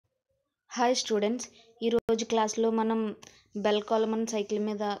Hi students, ఈరోజు క్లాస్లో మనం బెల్ కాలమన్ సైకిల్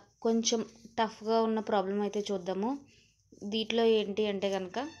మీద కొంచెం టఫ్గా ఉన్న ప్రాబ్లం అయితే చూద్దాము. దీంట్లో ఏంటి అంటే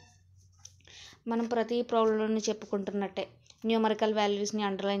కనుక మనం ప్రతి ప్రాబ్లంలోని చెప్పుకుంటున్నట్టే న్యూమరికల్ వాల్యూస్ని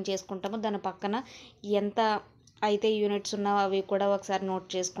అండర్లైన్ చేసుకుంటాము. దాని పక్కన ఎంత అయితే యూనిట్స్ ఉన్నావో అవి కూడా ఒకసారి నోట్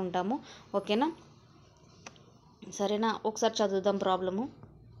చేసుకుంటాము. ఓకేనా? సరేనా? ఒకసారి చదువుదాం ప్రాబ్లము.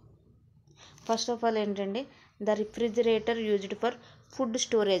 ఫస్ట్ ఆఫ్ ఆల్ ఏంటంటే the refrigerator used for food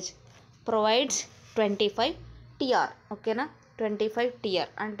storage provides 25 TR. ఓకేనా? 25 TR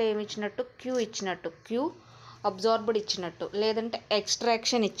అంటే ఏమి ఇచ్చినట్టు? క్యూ ఇచ్చినట్టు, క్యూ అబ్జార్బ్డ్ ఇచ్చినట్టు, లేదంటే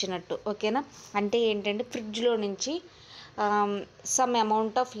ఎక్స్ట్రాక్షన్ ఇచ్చినట్టు. ఓకేనా? అంటే ఏంటంటే ఫ్రిడ్జ్లో నుంచి సమ్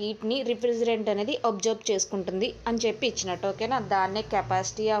అమౌంట్ ఆఫ్ హీట్ని రిఫ్రిజిరెంట్ అనేది అబ్జర్వ్ చేసుకుంటుంది అని చెప్పి ఇచ్చినట్టు. ఓకేనా? దాన్నే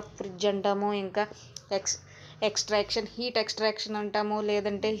కెపాసిటీ ఆఫ్ ఫ్రిడ్జ్ అంటాము, ఇంకా ఎక్స్ట్రాక్షన్, హీట్ ఎక్స్ట్రాక్షన్ అంటాము,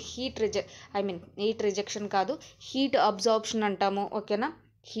 లేదంటే హీట్ రిజెక్షన్ కాదు, హీట్ అబ్జార్ప్షన్ అంటాము. ఓకేనా?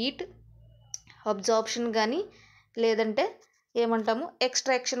 హీట్ అబ్జార్ప్షన్ కానీ లేదంటే ఏమంటాము,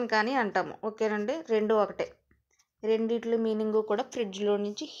 ఎక్స్ట్రాక్షన్ కానీ అంటాము. ఓకేనండి? రెండు ఒకటే. రెండిట్ల మీనింగ్ కూడా ఫ్రిడ్జ్లో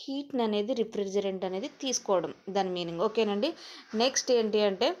నుంచి హీట్ని అనేది రిఫ్రిజిరెంట్ అనేది తీసుకోవడం, దాని మీనింగ్. ఓకేనండి? నెక్స్ట్ ఏంటి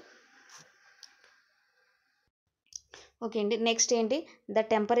అంటే నెక్స్ట్ ఏంటి? The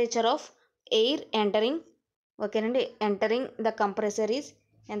temperature of air entering. ఓకేనండి? ఎంటరింగ్ ద కంప్రెసర్ ఈజ్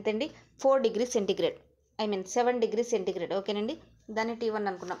ఎంతండి? 4 degrees centigrade, 7 degrees centigrade. ఓకేనండి? దాన్ని T1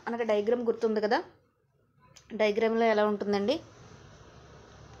 అనుకున్నాం. మనకు డయాగ్రామ్ గుర్తుంది కదా? డయాగ్రామ్లో ఎలా ఉంటుందండి?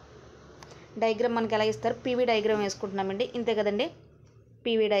 డయాగ్రామ్ మనకి ఎలా ఇస్తారు? పీవీ డయాగ్రామ్ వేసుకుంటున్నామండి, ఇంతే కదండి?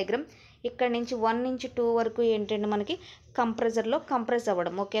 PV diagram. ఇక్కడ నుంచి 1 నుంచి 2 వరకు ఏంటంటే మనకి కంప్రెసర్లో కంప్రెస్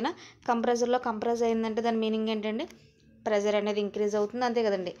అవ్వడం. ఓకేనా? కంప్రెసర్లో కంప్రెస్ అయిందంటే దాని మీనింగ్ ఏంటండి? ప్రెజర్ అనేది ఇంక్రీజ్ అవుతుంది, అంతే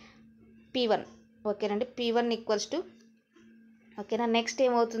కదండి? P1. ఓకేనండి? P1 ఈక్వల్స్ టు, ఓకేనా, నెక్స్ట్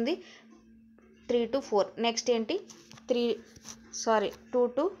ఏమవుతుంది? 3 to 4. నెక్స్ట్ ఏంటి? 2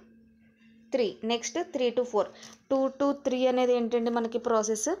 to 3. Next 3 to 4. 2 to 3 అనేది ఏంటంటే మనకి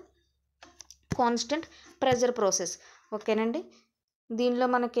ప్రాసెస్ కాన్స్టెంట్ ప్రెజర్ ప్రాసెస్. ఓకేనండి? దీనిలో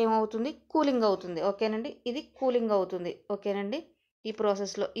మనకి ఏమవుతుంది? కూలింగ్ అవుతుంది. ఓకేనండి? ఇది కూలింగ్ అవుతుంది. ఓకేనండి? ఈ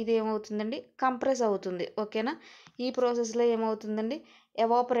ప్రాసెస్లో ఇది ఏమవుతుందండి? కంప్రెస్ అవుతుంది. ఓకేనా? ఈ ప్రాసెస్లో ఏమవుతుందండి?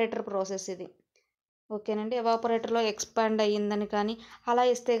 ఎవాపరేటర్ ప్రాసెస్ ఇది. ఓకేనండి? ఎవాపరేటర్లో ఎక్స్పాండ్ అయ్యిందని కానీ అలా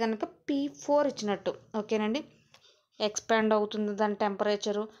ఇస్తే కనుక P4 ఇచ్చినట్టు. ఓకేనండి? ఎక్స్పాండ్ అవుతుంది దాని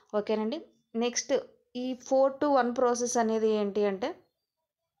టెంపరేచరు. ఓకేనండి? నెక్స్ట్ ఈ 4 to 1 ప్రాసెస్ అనేది ఏంటి అంటే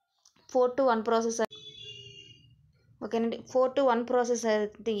 4 to 1 ప్రాసెస్. ఓకేనండి? 4 to 1 ప్రాసెస్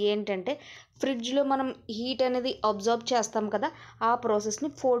అయితే ఏంటంటే ఫ్రిడ్జ్లో మనం హీట్ అనేది అబ్జర్వ్ చేస్తాం కదా, ఆ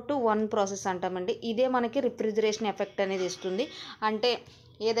ప్రాసెస్ని 4 to 1 ప్రాసెస్ అంటామండి. ఇదే మనకి రిఫ్రిజిరేషన్ ఎఫెక్ట్ అనేది ఇస్తుంది. అంటే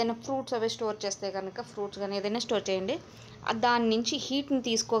ఏదైనా ఫ్రూట్స్ అవి స్టోర్ చేస్తే కనుక, ఫ్రూట్స్ కానీ ఏదైనా స్టోర్ చేయండి, దాని నుంచి హీట్ని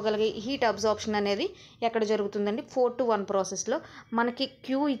తీసుకోగలిగే హీట్ అబ్జార్ప్షన్ అనేది ఎక్కడ జరుగుతుందండి? 4 to 1 ప్రాసెస్లో. మనకి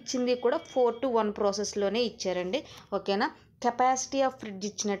క్యూ ఇచ్చింది కూడా 4 to 1 ప్రాసెస్లోనే ఇచ్చారండి. ఓకేనా? కెపాసిటీ ఆఫ్ ఫ్రిడ్జ్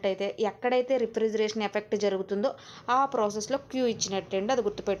ఇచ్చినట్టయితే ఎక్కడైతే రిఫ్రిజిరేషన్ ఎఫెక్ట్ జరుగుతుందో ఆ ప్రాసెస్లో క్యూ ఇచ్చినట్టే అండి, అది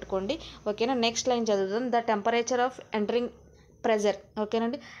గుర్తుపెట్టుకోండి. ఓకేనా? నెక్స్ట్ లైన్ చదువుదాం. The temperature of entering pressure.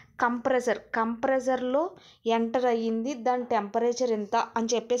 ఓకేనండి? కంప్రెసర్లో ఎంటర్ అయ్యింది, దాని టెంపరేచర్ ఎంత అని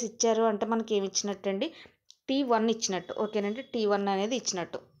చెప్పేసి ఇచ్చారు అంటే మనకి ఏమి ఇచ్చినట్టు అండి? T1 ఇచ్చినట్టు. ఓకేనండి? T1 అనేది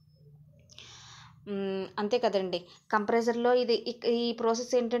ఇచ్చినట్టు, అంతే కదండి? కంప్రెసర్లో ఈ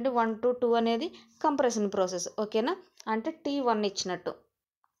ప్రాసెస్ ఏంటంటే 1 to 2 అనేది కంప్రెషన్ ప్రాసెస్. ఓకేనా? అంటే T1 ఇచ్చినట్టు.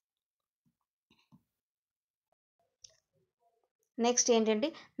 నెక్స్ట్ ఏంటంటే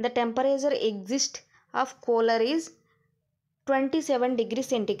the temperature exist of cooler is 27 degrees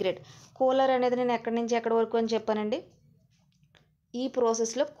centigrade. Cooler అనేది నేను ఎక్కడి నుంచి ఎక్కడి వరకు అని చెప్పానండి? ఈ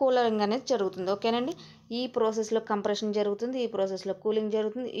ప్రాసెస్లో కూలరింగ్ అనేది జరుగుతుంది. ఓకేనండి? ఈ ప్రాసెస్లో కంప్రెషన్ జరుగుతుంది, ఈ ప్రాసెస్లో కూలింగ్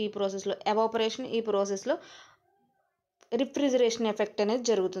జరుగుతుంది, ఈ ప్రాసెస్లో ఎవాపరేషన్, ఈ ప్రాసెస్లో రిఫ్రిజిరేషన్ ఎఫెక్ట్ అనేది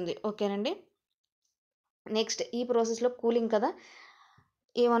జరుగుతుంది. ఓకేనండి? నెక్స్ట్ ఈ ప్రాసెస్లో కూలింగ్ కదా,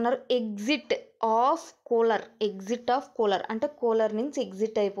 ఏమన్నారు? ఎగ్జిట్ ఆఫ్ కూలర్ అంటే కూలర్ నుంచి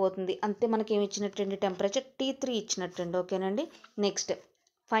ఎగ్జిట్ అయిపోతుంది. అంతే. మనకి ఏమి ఇచ్చినట్టండి? Temperature T3 ఇచ్చినట్టండి. ఓకేనండి? Next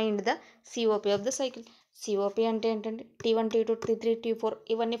find the COP of the cycle. COP అంటే ఏంటండి? T1, T2, T3, T4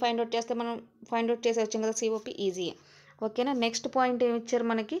 ఇవన్నీ ఫైండ్ అవుట్ చేస్తే మనం ఫైండ్ అవుట్ చేసి వచ్చాం కదా COP, ఈజీ. ఓకేనా? నెక్స్ట్ పాయింట్ ఏమి ఇచ్చారు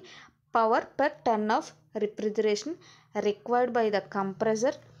మనకి? Power per ton of refrigeration required by the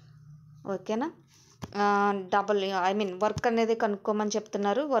compressor. ఓకేనా? వర్క్ అనేది కనుక్కోమని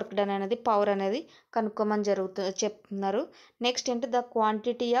చెప్తున్నారు. వర్క్ డన్ అనేది పవర్ అనేది కనుక్కోమని చెప్తున్నారు. నెక్స్ట్ ఏంటి? The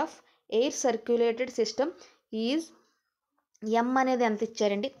quantity of air circulated system is M అనేది ఎంత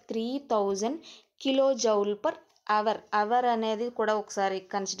ఇచ్చారండి? 3000 kJ/h. అవర్ అనేది కూడా ఒకసారి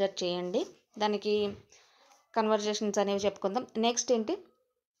కన్సిడర్ చేయండి, దానికి కన్వర్జేషన్స్ అనేవి చెప్పుకుందాం. నెక్స్ట్ ఏంటి?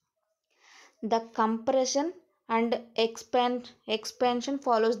 The compression and expansion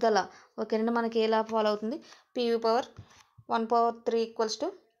follows the law. ఓకేనండి. మనకి ఏ లా ఫాలో అవుతుంది, PV/1/3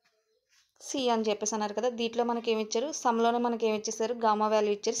 = C అని చెప్పేసి అన్నారు కదా. దీంట్లో మనకి ఏమి ఇచ్చారు, సమ్లోనే మనకి ఏమి ఇచ్చేసారు, గామా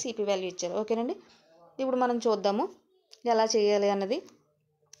వాల్యూ ఇచ్చారు, సిపి వాల్యూ ఇచ్చారు. ఓకేనండి. ఇప్పుడు మనం చూద్దాము ఎలా చేయాలి అన్నది.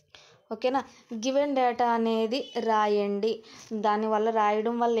 ఓకేనా. గివెన్ డేటా అనేది రాయండి. దానివల్ల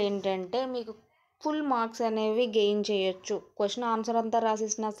రాయడం వల్ల ఏంటంటే మీకు ఫుల్ మార్క్స్ అనేవి గెయిన్ చేయొచ్చు. క్వశ్చన్ ఆన్సర్ అంతా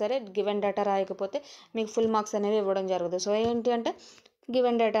రాసేసినా సరే గివెన్ డేటా రాయకపోతే మీకు ఫుల్ మార్క్స్ అనేవి ఇవ్వడం జరగదు. సో ఏంటి అంటే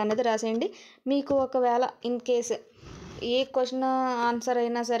గివెన్ డేటా అనేది రాసేయండి. మీకు ఒకవేళ in case A question answer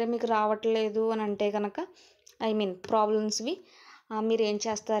అయినా సరే మీకు రావట్లేదు అని అంటే కనుక ప్రాబ్లమ్స్వి మీరు ఏం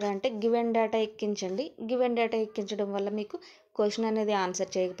చేస్తారంటే గివెన్ డేటా ఎక్కించండి. గివెన్ డేటా ఎక్కించడం వల్ల మీకు క్వశ్చన్ అనేది ఆన్సర్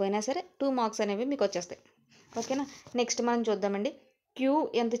చేయకపోయినా సరే 2 మార్క్స్ అనేవి మీకు వచ్చేస్తాయి. ఓకేనా. నెక్స్ట్ మనం చూద్దామండి. క్యూ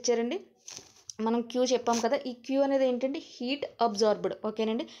ఎంత ఇచ్చారండి, మనం క్యూ చెప్పాం కదా. ఈ క్యూ అనేది ఏంటంటే హీట్ అబ్జార్బ్డ్.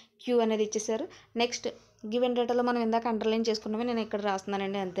 ఓకేనండి. క్యూ అనేది ఇచ్చేసారు. నెక్స్ట్ గివెన్ డేటాలో మనం ఇందాక అండర్లైన్ చేసుకున్నవి నేను ఇక్కడ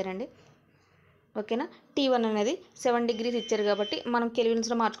రాస్తున్నానండి, అంతేనండి. ఓకేనా. T1 అనేది 7 degrees ఇచ్చారు కాబట్టి మనం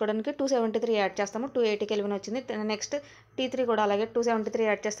కెల్విన్స్లో మార్చుకోవడానికి 273 యాడ్ చేస్తాము, 280 కెల్విన్ వచ్చింది. నెక్స్ట్ T3 కూడా అలాగే 273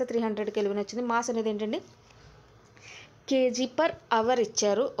 యాడ్ చేస్తే 300 కెల్విన్ వచ్చింది. మాస్ అనేది ఏంటండి kg/h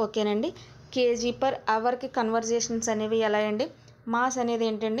ఇచ్చారు. ఓకేనండి. kg/hకి కన్వర్జేషన్స్ అనేవి ఎలా అండి, మాస్ అనేది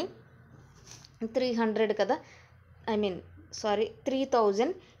ఏంటండి 300 కదా,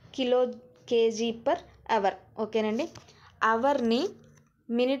 3000 kg/h. ఓకేనండి. అవర్ని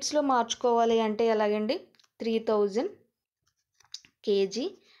మినిట్స్లో మార్చుకోవాలి అంటే ఎలాగండి, 3000 kg/,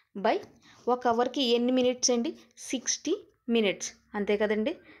 ఒక అవర్కి ఎన్ని మినిట్స్ అండి, 60 minutes, అంతే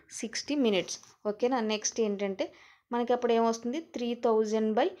కదండి, 60 minutes. ఓకేనా. నెక్స్ట్ ఏంటంటే మనకి అప్పుడు ఏమొస్తుంది,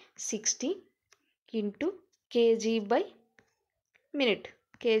 3000/60 ఇంటూ kg/minute.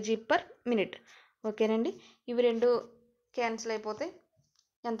 ఓకేనండి. ఇవి రెండు క్యాన్సిల్ అయిపోతే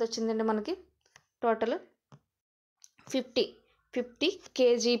ఎంత వచ్చిందండి మనకి టోటల్ 50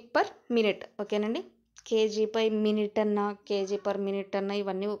 kg/minute. ఓకేనండి. kg/minute అన్నా kg/minute అన్నా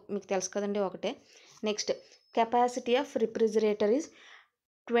ఇవన్నీ మీకు తెలుసు కదండి, ఒకటే. Next capacity of refrigerator is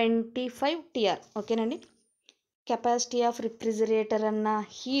 25 TR. ఓకేనండి. కెపాసిటీ ఆఫ్ రిఫ్రిజిరేటర్ అన్నా,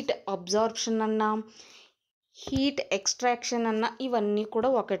 హీట్ అబ్జార్ప్షన్ అన్నా, హీట్ ఎక్స్ట్రాక్షన్ అన్న ఇవన్నీ కూడా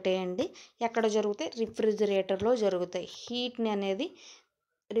ఒకటే అండి. ఎక్కడ జరుగుతాయి, రిఫ్రిజిరేటర్లో జరుగుతాయి. హీట్ని అనేది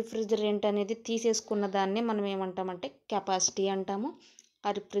రిఫ్రిజిరెంట్ అనేది తీసేసుకున్న దాన్ని మనం ఏమంటామంటే కెపాసిటీ అంటాము. ఆ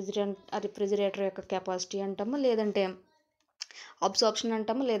రిఫ్రిజిరేటర్ యొక్క కెపాసిటీ అంటాము, లేదంటే అబ్సార్ప్షన్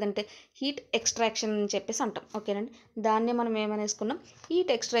అంటాము, లేదంటే హీట్ ఎక్స్ట్రాక్షన్ అని చెప్పేసి అంటాం. ఓకేనండి. దాన్ని మనం ఏమనేసుకున్నాం,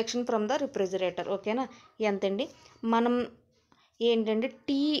 heat extraction from the refrigerator. ఓకేనా. ఎంతండి, మనం ఏంటంటే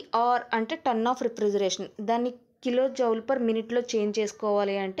టీఆర్ అంటే టన్ ఆఫ్ రిఫ్రిజిరేషన్, దాన్ని kJ/minute చేంజ్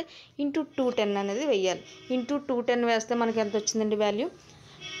చేసుకోవాలి అంటే ఇంటూ 210 అనేది వేయాలి. ఇంటూ 210 వేస్తే మనకి ఎంత వచ్చిందండి వాల్యూ,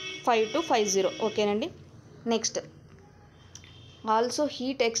 5250. ఓకేనండి. Next also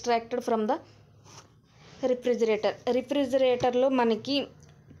heat extracted from the రిఫ్రిజిరేటర్లో మనకి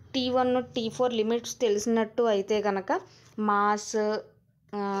T1 T4 లిమిట్స్ తెలిసినట్టు అయితే కనుక మాస్,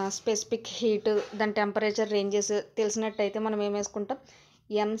 స్పెసిఫిక్ హీట్, దాని టెంపరేచర్ రేంజెస్ తెలిసినట్టయితే మనం ఏం వేసుకుంటాం,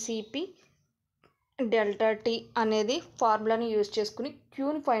 ఎంసిపి డెల్టా టీ అనేది ఫార్ములాని యూజ్ చేసుకుని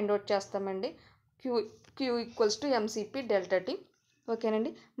క్యూని ఫైండ్ అవుట్ చేస్తామండి. Queue =MCP delta T.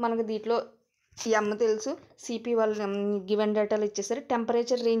 ఓకేనండి. మనకు దీంట్లో ఎం తెలుసు, సిపి వాళ్ళు గివెన్ డేటాలు ఇచ్చేసరి.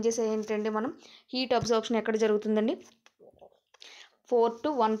 టెంపరేచర్ రేంజెస్ ఏంటంటే మనం హీట్ అబ్జార్ప్షన్ ఎక్కడ జరుగుతుందండి, 4 to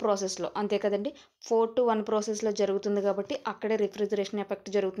 1 ప్రాసెస్లో, అంతే కదండి. 4 to 1 ప్రాసెస్లో జరుగుతుంది కాబట్టి అక్కడే రిఫ్రిజిరేషన్ ఎఫెక్ట్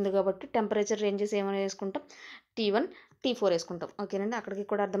జరుగుతుంది కాబట్టి టెంపరేచర్ రేంజెస్ ఏమైనా వేసుకుంటాం, T1 T4 వేసుకుంటాం. ఓకేనండి. అక్కడికి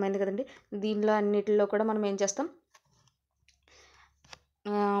కూడా అర్థమైంది కదండి. దీనిలో అన్నిటిలో కూడా మనం ఏం చేస్తాం,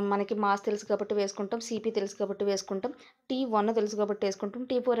 మనకి మాస్ తెలుసు కాబట్టి వేసుకుంటాం, సిపి తెలుసు కాబట్టి వేసుకుంటాం, T1 తెలుసు కాబట్టి వేసుకుంటాం,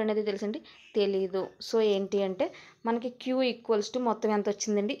 T4 అనేది తెలుసండి, తెలీదు. సో ఏంటి అంటే మనకి క్యూ మొత్తం ఎంత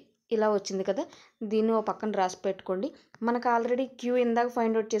వచ్చిందండి, ఇలా వచ్చింది కదా. దీన్ని ఒక పక్కన రాసి పెట్టుకోండి. మనకు ఆల్రెడీ క్యూ ఇందాక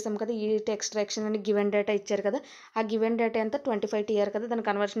ఫైండ్ అవుట్ చేసాం కదా, హీట్ ఎక్స్ట్రాక్షన్ అని గివెన్ డేటా ఇచ్చారు కదా. ఆ గివెన్ డేటా ఎంత 25 TR కదా, దాన్ని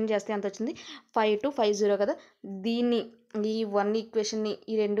కన్వర్షన్ చేస్తే ఎంత వచ్చింది, 5250 కదా. దీన్ని ఈ 1 ఈక్వేషన్ని,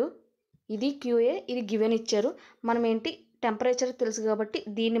 ఈ రెండు, ఇది క్యూఏ, ఇది గివెన్ ఇచ్చారు. మనం ఏంటి టెంపరేచర్ తెలుసు కాబట్టి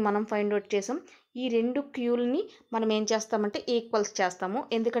దీన్ని మనం ఫైండ్ అవుట్ చేసాం. ఈ రెండు క్యూల్ని మనం ఏం చేస్తామంటే ఈక్వల్స్ చేస్తాము,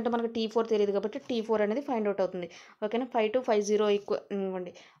 ఎందుకంటే మనకు T4 తెలియదు కాబట్టి T4 అనేది ఫైండ్ అవుట్ అవుతుంది. ఓకేనా. 5250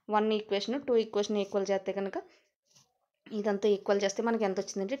 ఇవ్వండి. 1 ఈక్వేషన్ 2 ఈక్వేషన్ ఈక్వల్ చేస్తే కనుక ఇదంతా ఈక్వల్ చేస్తే మనకి ఎంత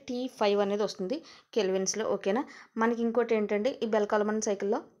వచ్చిందంటే T5 అనేది వస్తుంది కెల్విన్స్లో. ఓకేనా. మనకి ఇంకోటి ఏంటంటే ఈ బెల్ కాలమన్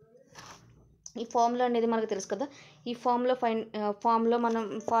సైకిల్లో ఈ ఫార్ములా అనేది మనకు తెలుసు కదా. ఈ ఫార్ములా మనం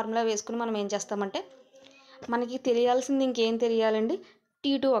ఫార్ములా వేసుకుని మనం ఏం చేస్తామంటే మనకి తెలియాల్సింది ఇంకేం తెలియాలండి,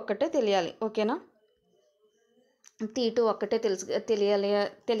 T2 ఒక్కటే తెలియాలి. ఓకేనా. T2 ఒక్కటే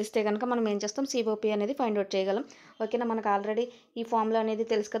తెలిస్తే కనుక మనం ఏం చేస్తాం, COP అనేది ఫైండ్ అవుట్ చేయగలం. ఓకేనా. మనకు ఆల్రెడీ ఈ ఫార్ములా అనేది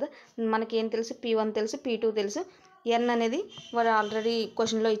తెలుసు కదా. మనకి ఏం తెలుసు, P1 తెలుసు, P2 తెలుసు, N అనేది వారు ఆల్రెడీ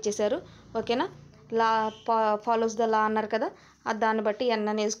క్వశ్చన్లో ఇచ్చేశారు. ఓకేనా. లా ఫాలోస్ ద లా అన్నారు కదా, దాన్ని బట్టి N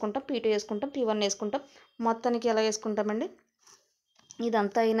అని వేసుకుంటాం, P2 వేసుకుంటాం, P1 వేసుకుంటాం. మొత్తానికి ఎలా వేసుకుంటామండి,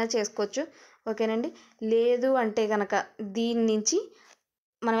 ఇదంతా అయినా చేసుకోవచ్చు. ఓకేనండి. లేదు అంటే కనుక దీని నుంచి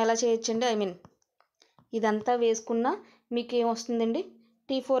మనం ఎలా చేయొచ్చండి, ఇదంతా వేసుకున్నా మీకు ఏమొస్తుందండి,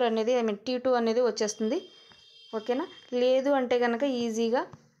 T4 అనేది T2 అనేది వచ్చేస్తుంది. ఓకేనా. లేదు అంటే కనుక ఈజీగా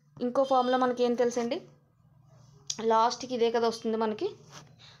ఇంకో ఫార్ములా మనకి ఏం తెలుసండి, లాస్ట్కి ఇదే కదా వస్తుంది మనకి.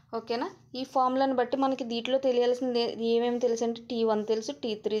 ఓకేనా. ఈ ఫార్ములాని బట్టి మనకి దీంట్లో తెలియాల్సింది ఏమేమి తెలుసు అంటే, T1 తెలుసు,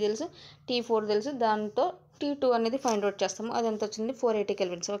 T3 తెలుసు, T4 తెలుసు. దాంతో T2 అనేది ఫైండ్ అవుట్ చేస్తాము. అది ఎంత వచ్చింది, 480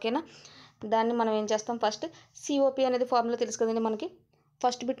 కెల్విన్స్. ఓకేనా. దాన్ని మనం ఏం చేస్తాం, ఫస్ట్ COP అనేది ఫార్ములా తెలుసు కదండి మనకి.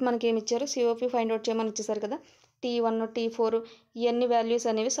 ఫస్ట్ బిట్ మనకి ఏమి ఇచ్చారు, COP ఫైండ్ అవుట్ చేయమని ఇచ్చేసారు కదా. T1 T4 ఇవన్నీ వాల్యూస్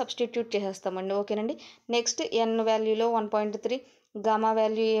అనేవి సబ్స్టిట్యూట్ చేసేస్తామండి. ఓకేనండి. నెక్స్ట్ N వాల్యూలో 1.3, గామా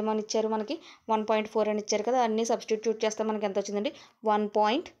వాల్యూ ఏమని ఇచ్చారు మనకి, 1.4 అని ఇచ్చారు కదా. అన్నీ సబ్స్టిట్యూట్ చేస్తాం, మనకి ఎంత వచ్చిందండి,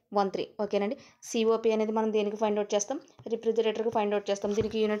 1.13. ఓకేనండి. COP అనేది మనం దేనికి ఫైండ్ అవుట్ చేస్తాం, రిఫ్రిజిరేటర్కి ఫైండ్ అవుట్ చేస్తాం.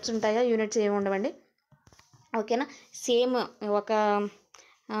 దీనికి యూనిట్స్ ఉంటాయా, యూనిట్స్ ఏమి ఉండవండి. ఓకేనా. సేమ్ ఒక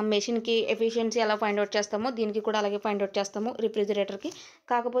మెషిన్కి ఎఫిషియన్సీ ఎలా ఫైండ్ అవుట్ చేస్తామో దీనికి కూడా అలాగే ఫైండ్ అవుట్ చేస్తాము రిఫ్రిజిరేటర్కి.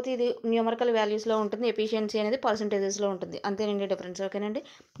 కాకపోతే ఇది న్యూమరికల్ వాల్యూస్లో ఉంటుంది, ఎఫిషియన్సీ అనేది పర్సంటేజెస్లో ఉంటుంది, అంతేనండి డిఫరెన్స్. ఓకేనండి.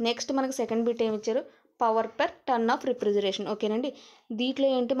 నెక్స్ట్ మనకి సెకండ్ బిట్ ఏమి ఇచ్చారు, power per ton of refrigeration. ఓకేనండి. దీంట్లో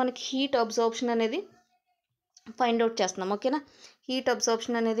ఏంటి మనకి హీట్ అబ్జార్ప్షన్ అనేది ఫైండ్ అవుట్ చేస్తున్నాం. ఓకేనా. హీట్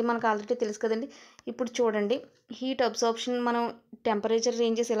అబ్జార్ప్షన్ అనేది మనకు ఆల్రెడీ తెలుసు కదండి. ఇప్పుడు చూడండి, హీట్ అబ్జార్ప్షన్ మనం టెంపరేచర్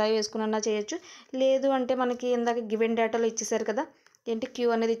రేంజెస్ ఎలా వేసుకున్నా చేయొచ్చు. లేదు అంటే మనకి ఇందాక గివెన్ డేటాలో ఇచ్చేసారు కదా, ఏంటి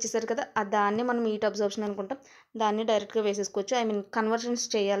Q అనేది ఇచ్చేసారు కదా, దాన్ని మనం హీట్ అబ్జార్ప్షన్ అనుకుంటాం. దాన్ని డైరెక్ట్గా వేసేసుకోవచ్చు. కన్వర్షన్స్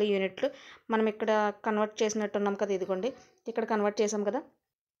చేయాలి యూనిట్లు. మనం ఇక్కడ కన్వర్ట్ చేసినట్టు ఉన్నాం కదా, ఇదిగోండి ఇక్కడ కన్వర్ట్ చేసాం కదా,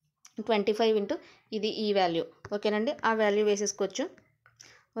 25 ఇంటూ ఇది ఈ వాల్యూ. ఓకేనండి. ఆ వాల్యూ వేసేసుకోవచ్చు.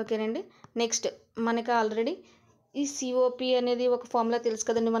 ఓకేనండి. నెక్స్ట్ మనకి ఆల్రెడీ ఈ COP అనేది ఒక ఫార్ములా తెలుసు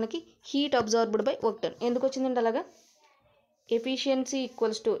కదండి మనకి, heat absorbed by work done. ఎందుకు వచ్చిందండి అలాగా, ఎఫిషియన్సీ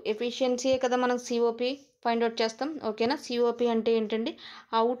ఈక్వల్స్ టు ఎఫిషియన్సీయే కదా మనం COP ఫైండ్ అవుట్ చేస్తాం. ఓకేనా. COP అంటే ఏంటండి,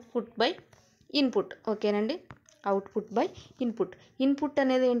 అవుట్పుట్ బై ఇన్పుట్. ఓకేనండి. Output by input. ఇన్పుట్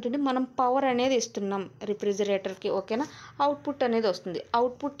అనేది ఏంటంటే మనం పవర్ అనేది ఇస్తున్నాం రిఫ్రిజిరేటర్కి. ఓకేనా. అవుట్పుట్ అనేది వస్తుంది.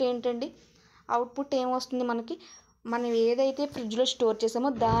 అవుట్పుట్ ఏంటండి, అవుట్పుట్ ఏమొస్తుంది మనకి, మనం ఏదైతే ఫ్రిడ్జ్లో స్టోర్ చేసామో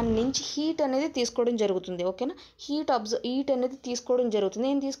దాని నుంచి హీట్ అనేది తీసుకోవడం జరుగుతుంది. ఓకేనా. హీట్ అనేది తీసుకోవడం జరుగుతుంది.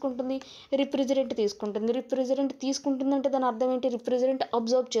 ఏం తీసుకుంటుంది, రిఫ్రిజిరెంట్ తీసుకుంటుంది. రిఫ్రిజిరెంట్ తీసుకుంటుందంటే దాని అర్థం ఏంటి, రిఫ్రిజిరెంట్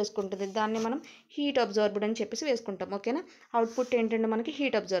అబ్జర్వ్ చేసుకుంటుంది. దాన్ని మనం హీట్ అబ్జార్బ్డ్ అని చెప్పేసి వేసుకుంటాం. ఓకేనా. అవుట్పుట్ ఏంటంటే మనకి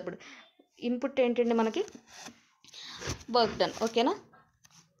హీట్ అబ్జార్బ్డ్, ఇన్పుట్ ఏంటంటే మనకి వర్క్ డన్. ఓకేనా.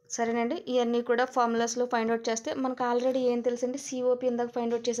 సరేనండి. ఇవన్నీ కూడా ఫార్ములాస్లో ఫైండ్ అవుట్ చేస్తే మనకు ఆల్రెడీ ఏం తెలుసండి, COP ఇందాక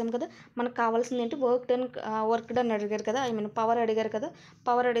ఫైండ్ అవుట్ చేసాం కదా. మనకు కావాల్సింది ఏంటి, వర్క్ డన్ అడిగారు కదా, పవర్ అడిగారు కదా.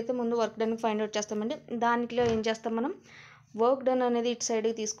 పవర్ అడిగితే ముందు వర్క్ డన్ ఫైండ్ అవుట్ చేస్తామండి. దానిలో ఏం చేస్తాం, మనం వర్క్ డన్ అనేది ఇటు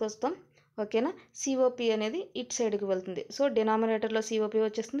సైడ్కి తీసుకొస్తాం. ఓకేనా. COP అనేది ఇటు సైడ్కి వెళ్తుంది. సో డినామినేటర్లో COP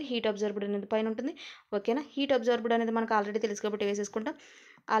వచ్చేస్తుంది, హీట్ అబ్జర్బ్డ్ అనేది పైన ఉంటుంది. ఓకేనా. హీట్ అబ్జర్బ్డ్ అనేది మనకు ఆల్రెడీ తెలుసు కాబట్టి వేసేసుకుంటాం.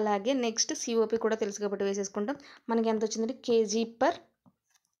 అలాగే నెక్స్ట్ COP కూడా తెలుసు కాబట్టి వేసేసుకుంటాం. మనకి ఎంత వచ్చిందండి, కేజీ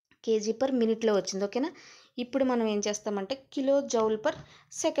పర్ మినిట్లో వచ్చింది. ఓకేనా. ఇప్పుడు మనం ఏం చేస్తామంటే కిలో జౌల్ పర్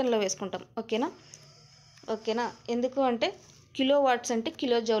సెకండ్లో వేసుకుంటాం. ఓకేనా. ఎందుకు అంటే కిలో వాట్స్ అంటే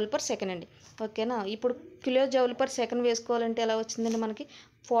కిలో జౌల్ పర్ సెకండ్ అండి. ఓకేనా. ఇప్పుడు కిలో జౌల్ పర్ సెకండ్ వేసుకోవాలంటే ఎలా వచ్చిందండి మనకి,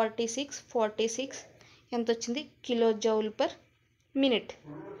 46 ఎంత వచ్చింది, kilo joule per minute.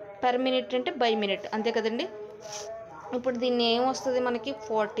 Per minute అంటే బై మినిట్, అంతే కదండి. ఇప్పుడు దీన్ని ఏమొస్తుంది మనకి,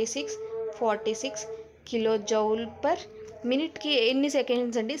 46 కిలో జౌల్ పర్ మినిట్కి ఎన్ని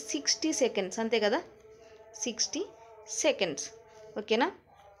సెకండ్స్ అండి, 60 సెకండ్స్, అంతే కదా, 60 సెకండ్స్. ఓకేనా.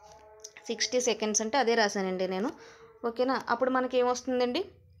 60 సెకండ్స్ అంటే అదే రాశానండి నేను. ఓకేనా. అప్పుడు మనకి ఏమొస్తుందండి,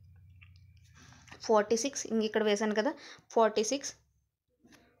 46 ఇంక ఇక్కడ వేసాను కదా, 46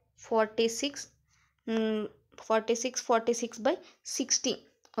 బై 60.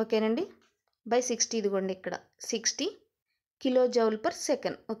 ఓకేనండి. బై 60, ఇదిగోండి ఇక్కడ 60 కిలో జౌల్ పర్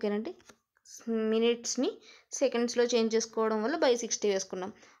సెకండ్. ఓకేనండి. మినిట్స్ని సెకండ్స్లో చేంజ్ చేసుకోవడం వల్ల బై 60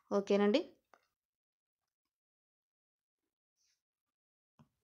 వేసుకున్నాం. ఓకేనండి.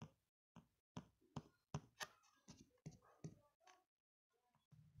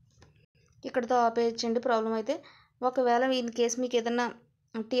 ఇక్కడతో ఆపేయచ్చండి ప్రాబ్లం అయితే. ఒకవేళ ఇన్ కేస్ మీకు ఏదన్నా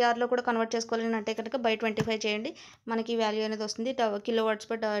TRలో కూడా కన్వర్ట్ చేసుకోవాలని అంటే కనుక బై 25 చేయండి, మనకి వాల్యూ అనేది వస్తుంది, కిలో వాట్స్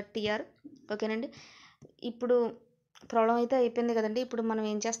పర్ TR. ఓకేనండి. ఇప్పుడు ప్రాబ్లం అయితే అయిపోయింది కదండి. ఇప్పుడు మనం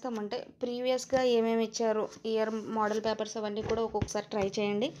ఏం చేస్తామంటే ప్రీవియస్గా ఏమేమి ఇచ్చారు, ఇయర్ మోడల్ పేపర్స్ అవన్నీ కూడా ఒక్కొక్కసారి ట్రై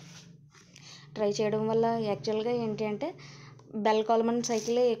చేయండి. ట్రై చేయడం వల్ల యాక్చువల్గా ఏంటి అంటే బెల్ కాల్మన్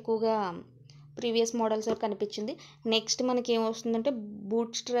సైకిలే ఎక్కువగా ప్రీవియస్ మోడల్స్ కనిపించింది. నెక్స్ట్ మనకి ఏమొస్తుందంటే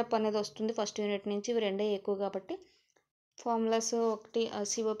బూట్ స్ట్రాప్ అనేది వస్తుంది ఫస్ట్ యూనిట్ నుంచి. ఇవి రెండే ఎక్కువ కాబట్టి ఫార్ములాస్ ఒకటి,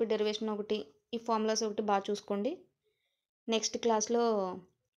 సిఓపి డెరివేషన్ ఒకటి, ఈ ఫార్ములాస్ ఒకటి బాగా చూసుకోండి. నెక్స్ట్ క్లాస్లో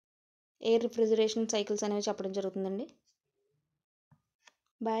ఎయిర్ రిఫ్రిజరేషన్ సైకిల్స్ అనేవి చెప్పడం జరుగుతుందండి.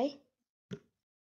 బాయ్.